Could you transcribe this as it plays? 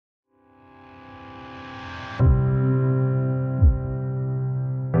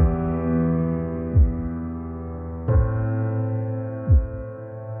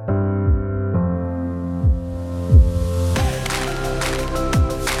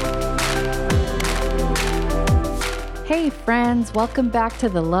Hey friends, welcome back to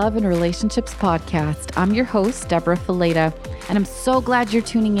the Love and Relationships Podcast. I'm your host, Deborah Fileta, and I'm so glad you're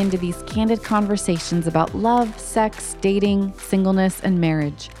tuning into these candid conversations about love, sex, dating, singleness, and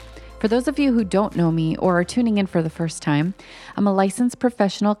marriage. For those of you who don't know me or are tuning in for the first time, I'm a licensed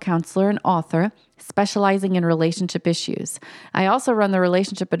professional counselor and author specializing in relationship issues. I also run the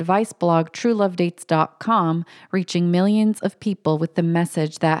relationship advice blog TrueLoveDates.com, reaching millions of people with the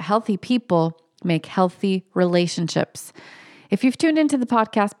message that healthy people make healthy relationships. If you've tuned into the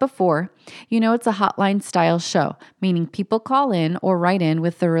podcast before, you know it's a hotline style show, meaning people call in or write in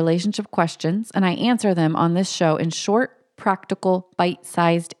with their relationship questions, and I answer them on this show in short, practical,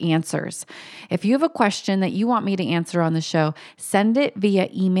 bite-sized answers. If you have a question that you want me to answer on the show, send it via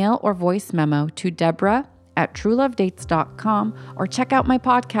email or voice memo to Deborah@TrueLoveDates.com or check out my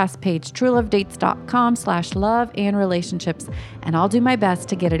podcast page, TrueLoveDates.com/love-and-relationships, and I'll do my best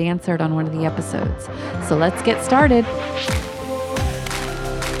to get it answered on one of the episodes. So let's get started.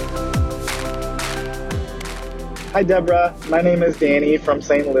 Hi, Deborah. My name is Danny from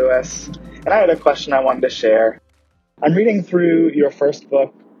St. Louis, and I had a question I wanted to share. I'm reading through your first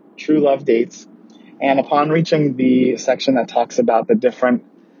book, True Love Dates, and upon reaching the section that talks about the different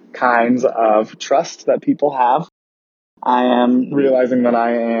kinds of trust that people have, I am realizing that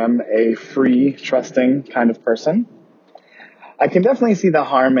I am a free, trusting kind of person. I can definitely see the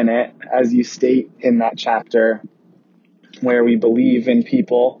harm in it, as you state in that chapter, where we believe in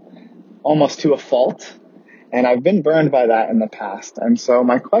people almost to a fault, and I've been burned by that in the past. And so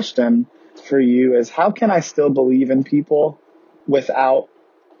my question for you is, how can I still believe in people without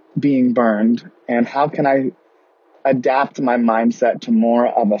being burned? And how can I adapt my mindset to more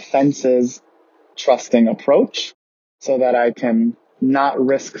of a fences trusting approach so that I can not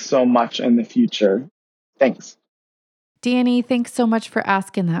risk so much in the future? Thanks. Danny, thanks so much for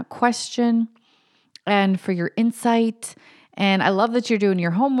asking that question and for your insight. And I love that you're doing your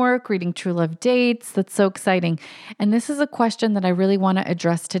homework, reading True Love Dates. That's so exciting. And this is a question that I really want to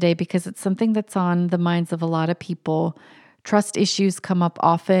address today because it's something that's on the minds of a lot of people. Trust issues come up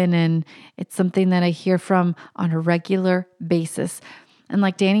often, and it's something that I hear from on a regular basis. And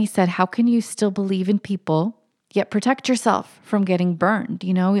like Danny said, how can you still believe in people yet protect yourself from getting burned?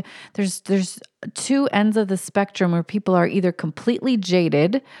 You know, there's two ends of the spectrum where people are either completely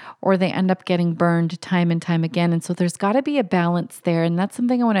jaded or they end up getting burned time and time again. And so there's got to be a balance there. And that's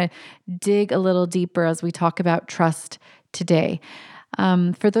something I want to dig a little deeper as we talk about trust today.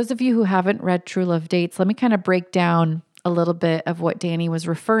 For those of you who haven't read True Love Dates, let me kind of break down a little bit of what Danny was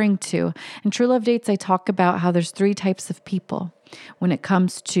referring to. In True Love Dates, I talk about how there's three types of people when it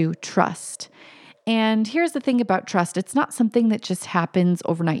comes to trust. And here's the thing about trust. It's not something that just happens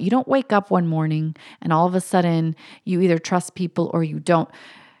overnight. You don't wake up one morning and all of a sudden you either trust people or you don't.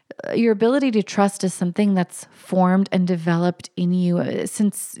 Your ability to trust is something that's formed and developed in you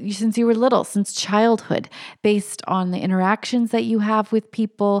since you were little, since childhood, based on the interactions that you have with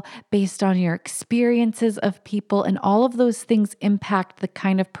people, based on your experiences of people, and all of those things impact the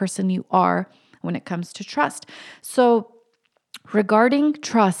kind of person you are when it comes to trust. So regarding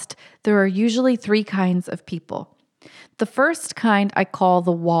trust, there are usually three kinds of people. The first kind I call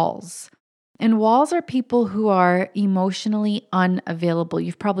the walls. And walls are people who are emotionally unavailable.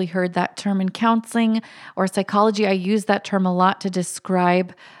 You've probably heard that term in counseling or psychology. I use that term a lot to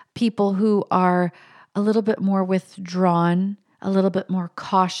describe people who are a little bit more withdrawn, a little bit more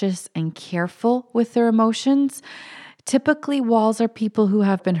cautious and careful with their emotions. Typically, walls are people who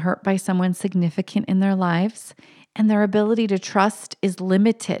have been hurt by someone significant in their lives, and their ability to trust is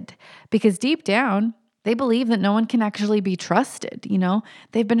limited because deep down, they believe that no one can actually be trusted. You know,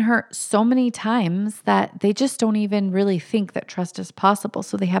 they've been hurt so many times that they just don't even really think that trust is possible.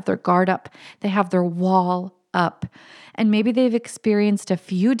 So they have their guard up, they have their wall up, and maybe they've experienced a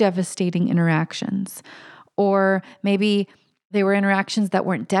few devastating interactions, or maybe they were interactions that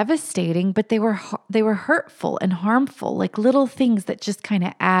weren't devastating, but they were hurtful and harmful, like little things that just kind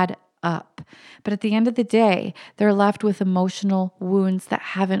of add up. But at the end of the day, they're left with emotional wounds that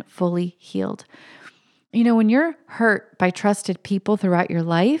haven't fully healed. You know, when you're hurt by trusted people throughout your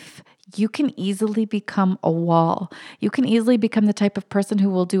life, you can easily become a wall. You can easily become the type of person who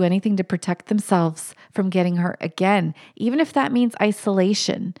will do anything to protect themselves from getting hurt again, even if that means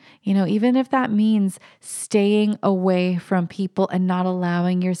isolation, you know, even if that means staying away from people and not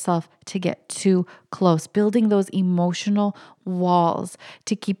allowing yourself to get too close, building those emotional walls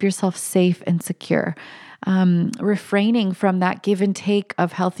to keep yourself safe and secure. Refraining from that give and take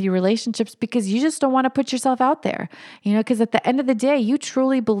of healthy relationships because you just don't want to put yourself out there, you know, because at the end of the day, you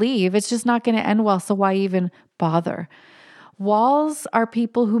truly believe it's just not going to end well. So why even bother? Walls are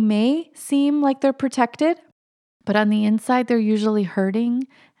people who may seem like they're protected, But on the inside, they're usually hurting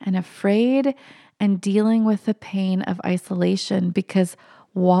and afraid and dealing with the pain of isolation because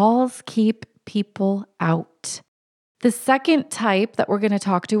walls keep people out. The second type that we're going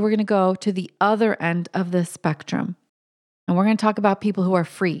to go to the other end of the spectrum. And we're going to talk about people who are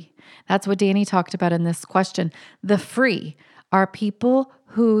free. That's what Danny talked about in this question. The free are people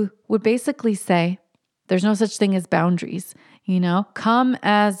who would basically say, there's no such thing as boundaries, come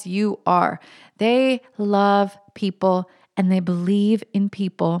as you are. They love people and they believe in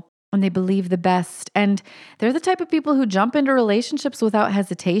people and they believe the best. And they're the type of people who jump into relationships without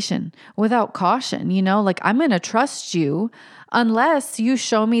hesitation, without caution, like I'm going to trust you unless you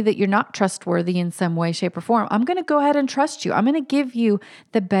show me that you're not trustworthy in some way, shape, or form. I'm going to go ahead and trust you. I'm going to give you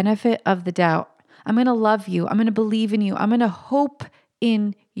the benefit of the doubt. I'm going to love you. I'm going to believe in you. I'm going to hope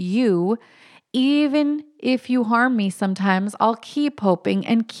in you. Even if you harm me sometimes, I'll keep hoping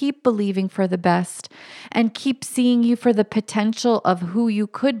and keep believing for the best and keep seeing you for the potential of who you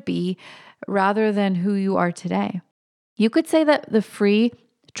could be rather than who you are today. You could say that the free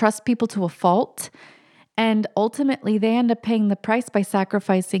trust people to a fault, and ultimately they end up paying the price by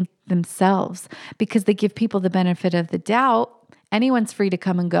sacrificing themselves because they give people the benefit of the doubt. Anyone's free to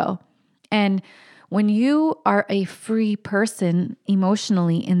come and go. And when you are a free person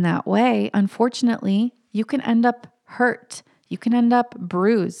emotionally in that way, unfortunately, you can end up hurt. You can end up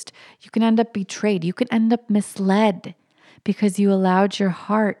bruised. You can end up betrayed. You can end up misled because you allowed your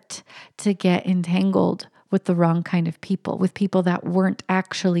heart to get entangled with the wrong kind of people, with people that weren't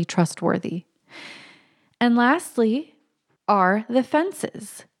actually trustworthy. And lastly are the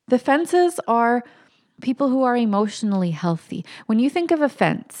fences. The fences are people who are emotionally healthy. When you think of a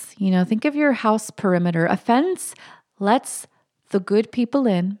fence, think of your house perimeter. A fence lets the good people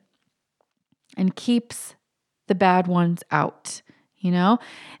in and keeps the bad ones out.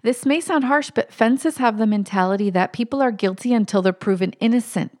 This may sound harsh, but fences have the mentality that people are guilty until they're proven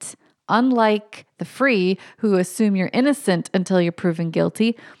innocent. Unlike the free who assume you're innocent until you're proven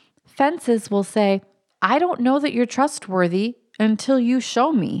guilty, fences will say, I don't know that you're trustworthy until you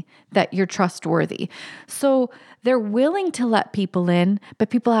show me that you're trustworthy. So they're willing to let people in,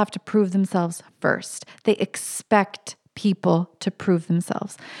 but people have to prove themselves first. They expect people to prove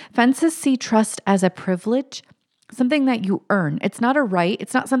themselves. Fences see trust as a privilege, something that you earn. It's not a right.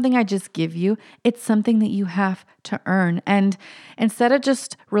 It's not something I just give you. It's something that you have to earn. And instead of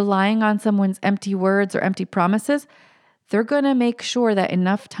just relying on someone's empty words or empty promises, they're going to make sure that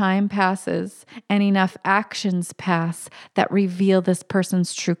enough time passes and enough actions pass that reveal this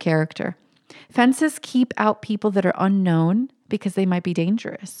person's true character. Fences keep out people that are unknown because they might be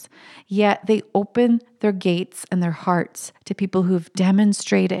dangerous, yet they open their gates and their hearts to people who've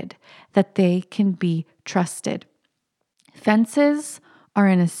demonstrated that they can be trusted. Fences are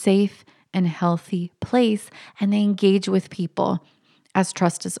in a safe and healthy place, and they engage with people as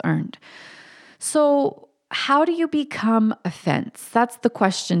trust is earned. So, how do you become a fence? That's the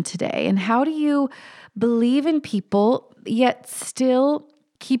question today. And how do you believe in people yet still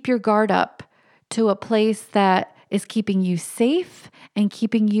keep your guard up to a place that is keeping you safe and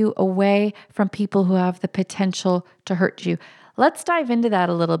keeping you away from people who have the potential to hurt you? Let's dive into that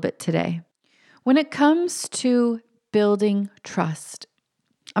a little bit today. When it comes to building trust,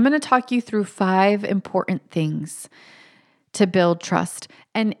 I'm going to talk you through 5 important things to build trust.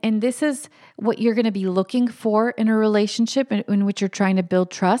 And this is what you're going to be looking for in a relationship in which you're trying to build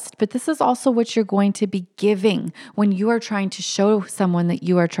trust. But this is also what you're going to be giving when you are trying to show someone that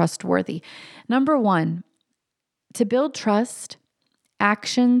you are trustworthy. Number 1, to build trust,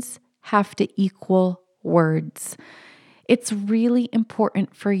 actions have to equal words. It's really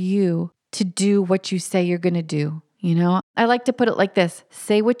important for you to do what you say you're going to do. I like to put it like this: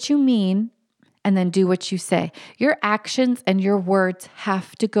 say what you mean and then do what you say. Your actions and your words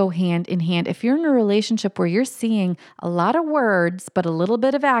have to go hand in hand. If you're in a relationship where you're seeing a lot of words, but a little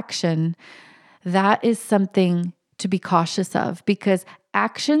bit of action, that is something to be cautious of, because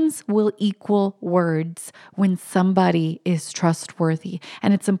actions will equal words when somebody is trustworthy.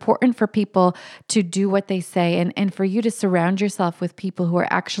 And it's important for people to do what they say and for you to surround yourself with people who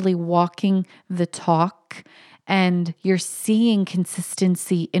are actually walking the talk, and you're seeing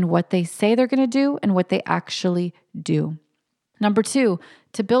consistency in what they say they're going to do and what they actually do. Number 2,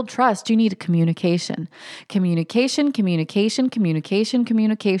 to build trust, you need communication. Communication.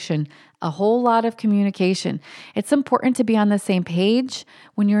 A whole lot of communication. It's important to be on the same page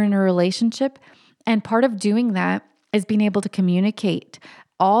when you're in a relationship. And part of doing that is being able to communicate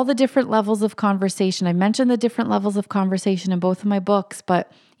all the different levels of conversation. I mentioned the different levels of conversation in both of my books,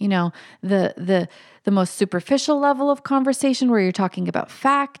 but the most superficial level of conversation where you're talking about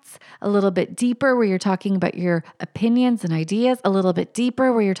facts, a little bit deeper where you're talking about your opinions and ideas, a little bit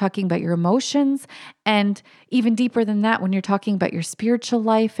deeper where you're talking about your emotions, and even deeper than that when you're talking about your spiritual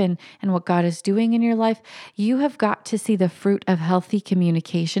life and what God is doing in your life. You have got to see the fruit of healthy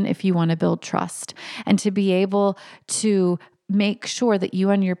communication if you want to build trust and to be able to make sure that you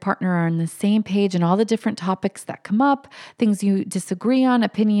and your partner are on the same page in all the different topics that come up, things you disagree on,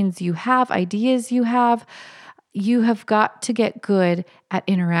 opinions you have, ideas you have. You have got to get good at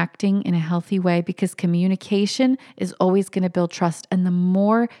interacting in a healthy way because communication is always going to build trust. And the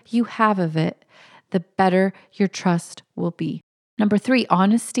more you have of it, the better your trust will be. Number 3,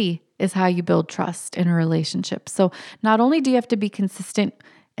 honesty is how you build trust in a relationship. So not only do you have to be consistent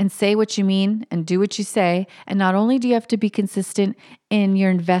and say what you mean and do what you say. And not only do you have to be consistent in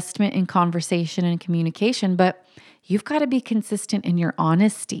your investment in conversation and communication, but you've got to be consistent in your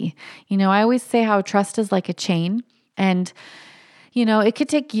honesty. I always say how trust is like a chain, and it could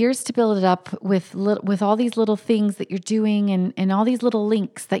take years to build it up with all these little things that you're doing and all these little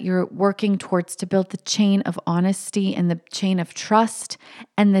links that you're working towards to build the chain of honesty and the chain of trust.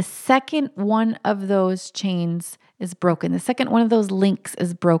 And the second one of those chains is broken, the second one of those links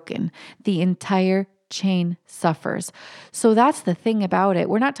is broken, the entire chain suffers. So that's the thing about it.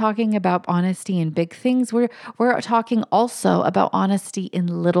 We're not talking about honesty in big things. We're talking also about honesty in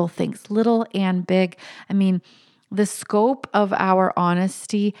little things, little and big. I mean, the scope of our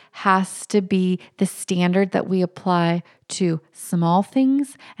honesty has to be the standard that we apply to small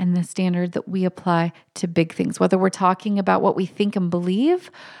things and the standard that we apply to big things, whether we're talking about what we think and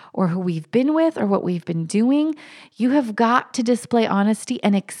believe or who we've been with or what we've been doing. You have got to display honesty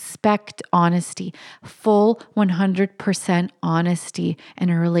and expect honesty, full 100% honesty in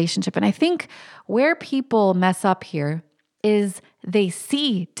a relationship. And I think where people mess up here is they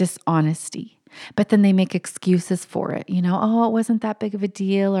see dishonesty, but then they make excuses for it. Oh, it wasn't that big of a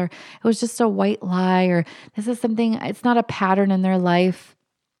deal, or it was just a white lie, or this is something, it's not a pattern in their life.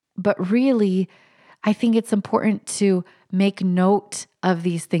 But really, I think it's important to make note of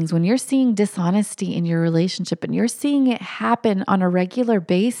these things. When you're seeing dishonesty in your relationship and you're seeing it happen on a regular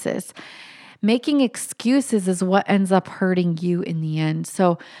basis, making excuses is what ends up hurting you in the end.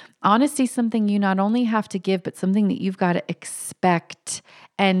 So honesty is something you not only have to give, but something that you've got to expect.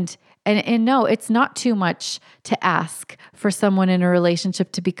 And no, it's not too much to ask for someone in a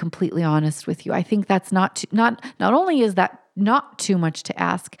relationship to be completely honest with you. I think that's not only is that not too much to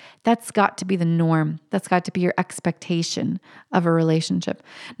ask, that's got to be the norm. That's got to be your expectation of a relationship.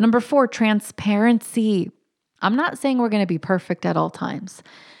 Number 4, transparency. I'm not saying we're going to be perfect at all times.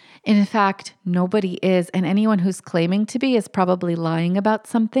 In fact, nobody is, and anyone who's claiming to be is probably lying about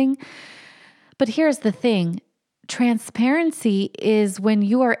something. But here's the thing. Transparency is when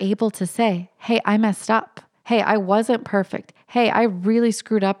you are able to say, hey, I messed up. Hey, I wasn't perfect. Hey, I really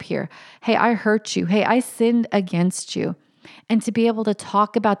screwed up here. Hey, I hurt you. Hey, I sinned against you. And to be able to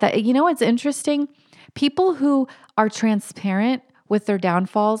talk about that. It's interesting. People who are transparent with their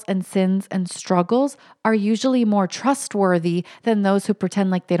downfalls and sins and struggles are usually more trustworthy than those who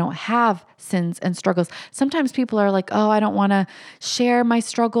pretend like they don't have sins and struggles. Sometimes people are like, oh, I don't want to share my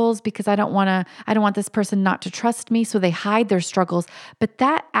struggles because I don't want this person not to trust me. So they hide their struggles. But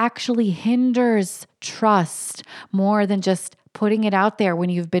that actually hinders trust more than just putting it out there when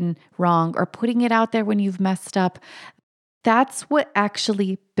you've been wrong or putting it out there when you've messed up. That's what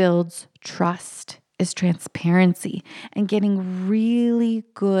actually builds trust. Is transparency and getting really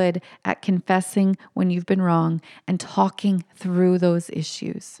good at confessing when you've been wrong and talking through those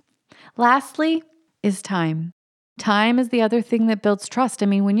issues. Lastly is time. Time is the other thing that builds trust. I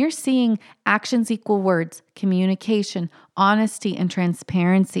mean, when you're seeing actions equal words, communication, honesty, and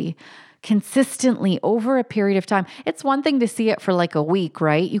transparency consistently over a period of time, it's one thing to see it for like a week,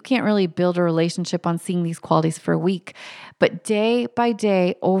 right? You can't really build a relationship on seeing these qualities for a week, but day by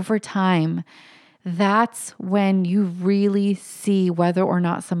day over time, that's when you really see whether or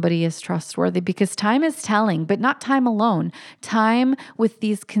not somebody is trustworthy, because time is telling, but not time alone. Time with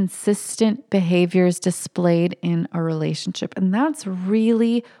these consistent behaviors displayed in a relationship. And that's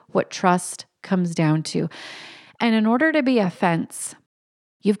really what trust comes down to. And in order to be a fence,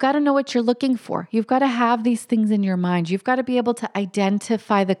 you've got to know what you're looking for. You've got to have these things in your mind. You've got to be able to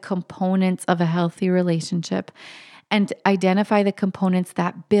identify the components of a healthy relationship and identify the components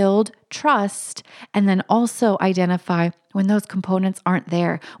that build trust, and then also identify when those components aren't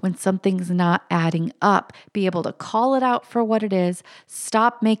there, when something's not adding up. Be able to call it out for what it is,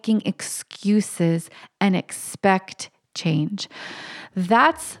 stop making excuses, and expect change.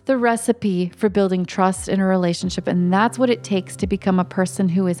 That's the recipe for building trust in a relationship. And that's what it takes to become a person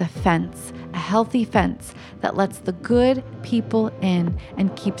who is a fence, a healthy fence that lets the good people in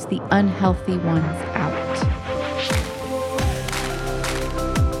and keeps the unhealthy ones out.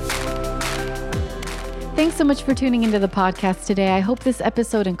 Thanks so much for tuning into the podcast today. I hope this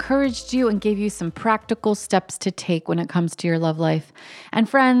episode encouraged you and gave you some practical steps to take when it comes to your love life. And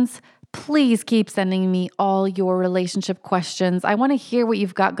friends, please keep sending me all your relationship questions. I want to hear what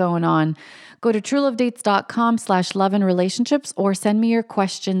you've got going on. Go to truelovedates.com/loveandrelationships or send me your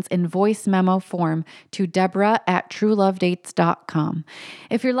questions in voice memo form to Deborah@truelovedates.com.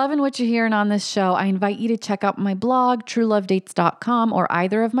 If you're loving what you're hearing on this show, I invite you to check out my blog, truelovedates.com, or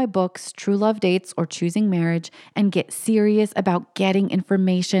either of my books, True Love Dates or Choosing Marriage, and get serious about getting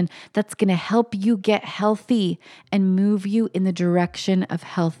information that's going to help you get healthy and move you in the direction of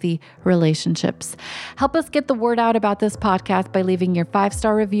healthy relationships. Help us get the word out about this podcast by leaving your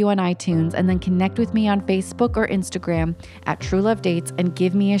 5-star review on iTunes, and then connect with me on Facebook or Instagram at True Love Dates and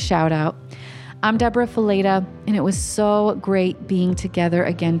give me a shout out. I'm Deborah Fileta, and it was so great being together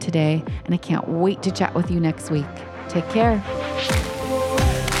again today, and I can't wait to chat with you next week. Take care.